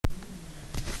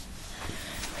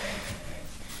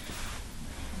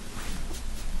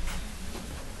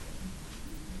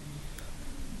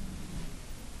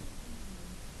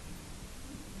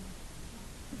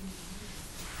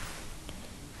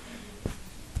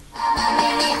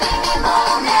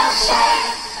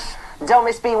Don't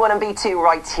miss B1 and B2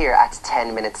 right here at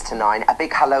 10 minutes to 9. A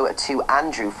big hello to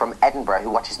Andrew from Edinburgh who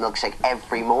watches Milkshake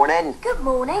every morning. Good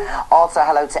morning. Also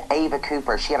hello to Ava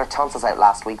Cooper. She had her tonsils out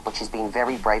last week, but she's been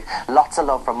very brave. Lots of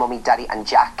love from Mummy, Daddy and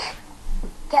Jack.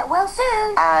 Get well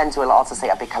soon. And we'll also say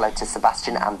a big hello to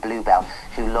Sebastian and Bluebell,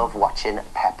 who love watching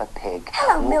Peppa Pig.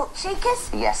 Hello,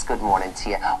 Milkshakers. Yes, good morning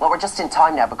to you. Well, we're just in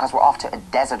time now because we're off to a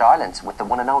desert island with the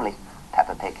one and only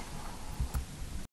Peppa Pig.